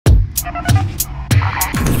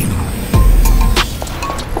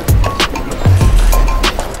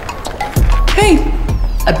Hey,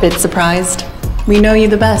 a bit surprised. We know you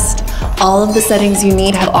the best. All of the settings you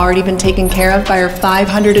need have already been taken care of by our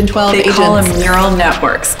 512 agents. They call them neural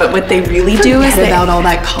networks, but what they really do is about all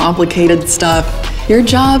that complicated stuff. Your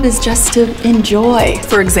job is just to enjoy.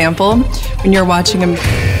 For example, when you're watching a...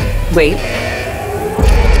 Wait.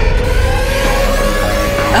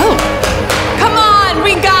 Oh. Come on,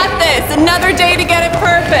 we got this! Another day to get it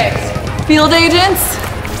perfect! Field agents,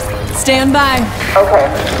 stand by. Okay,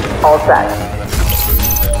 all set.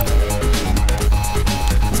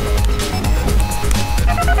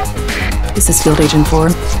 This is Field Agent 4.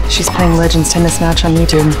 She's playing Legends tennis match on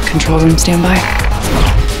YouTube. Control room standby.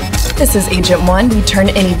 This is Agent 1. We turn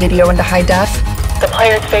any video into high def. The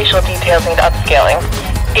player's facial details need upscaling.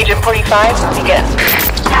 Agent 45, begin.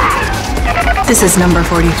 This is number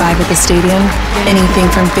 45 at the stadium. Anything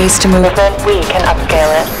from face to movement, We can upscale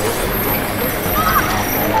it.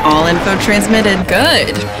 All info transmitted.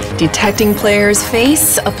 Good. Detecting player's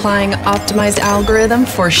face, applying optimized algorithm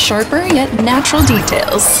for sharper yet natural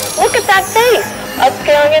details. Look at that face!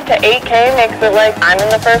 Upscaling it to 8K makes it like I'm in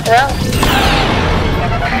the first row.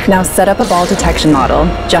 Now set up a ball detection model,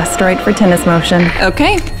 just right for tennis motion.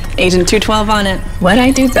 Okay, Agent 212 on it. What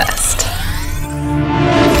I do best.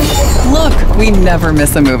 Look, we never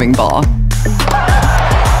miss a moving ball.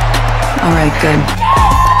 All right, good.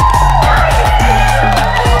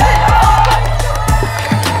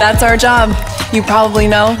 That's our job. You probably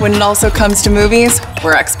know when it also comes to movies,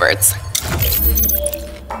 we're experts. A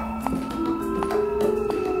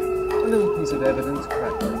little piece of evidence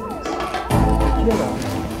cracked my case. The killer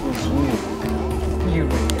was you. You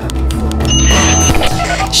really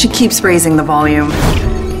are. She keeps raising the volume.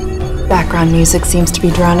 Background music seems to be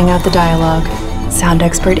drowning out the dialogue. Sound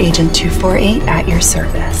expert Agent 248 at your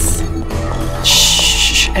service.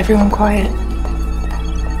 Shh, everyone quiet.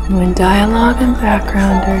 When dialogue and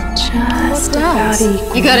background are just about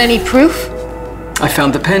equal. You got any proof? I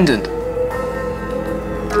found the pendant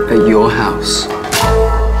at your house.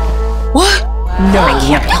 What? No, I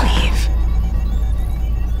can't believe.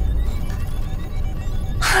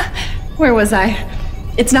 Where was I?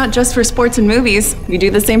 It's not just for sports and movies. We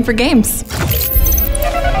do the same for games.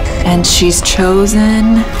 And she's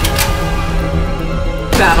chosen...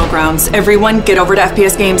 Battlegrounds. Everyone, get over to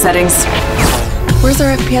FPS game settings. Where's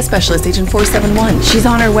our FPS specialist, Agent 471? She's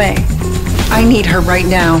on her way. I need her right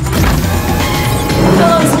now.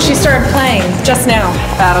 How long since she started playing? Just now.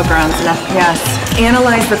 Battlegrounds and FPS.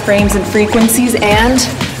 Analyze the frames and frequencies and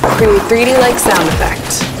create 3D-like sound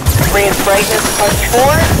effect. Raise brightness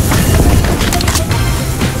 +4.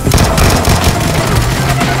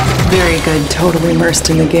 Very good, totally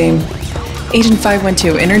immersed in the game. Agent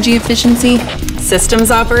 512, energy efficiency,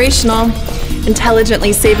 systems operational.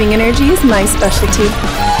 Intelligently saving energy is my specialty.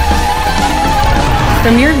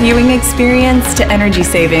 From your viewing experience to energy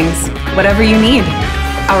savings, whatever you need,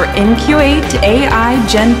 our NQ8 AI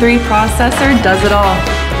Gen3 Processor does it all.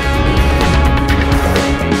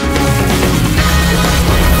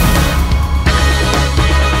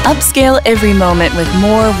 Upscale every moment with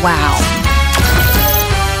more wow.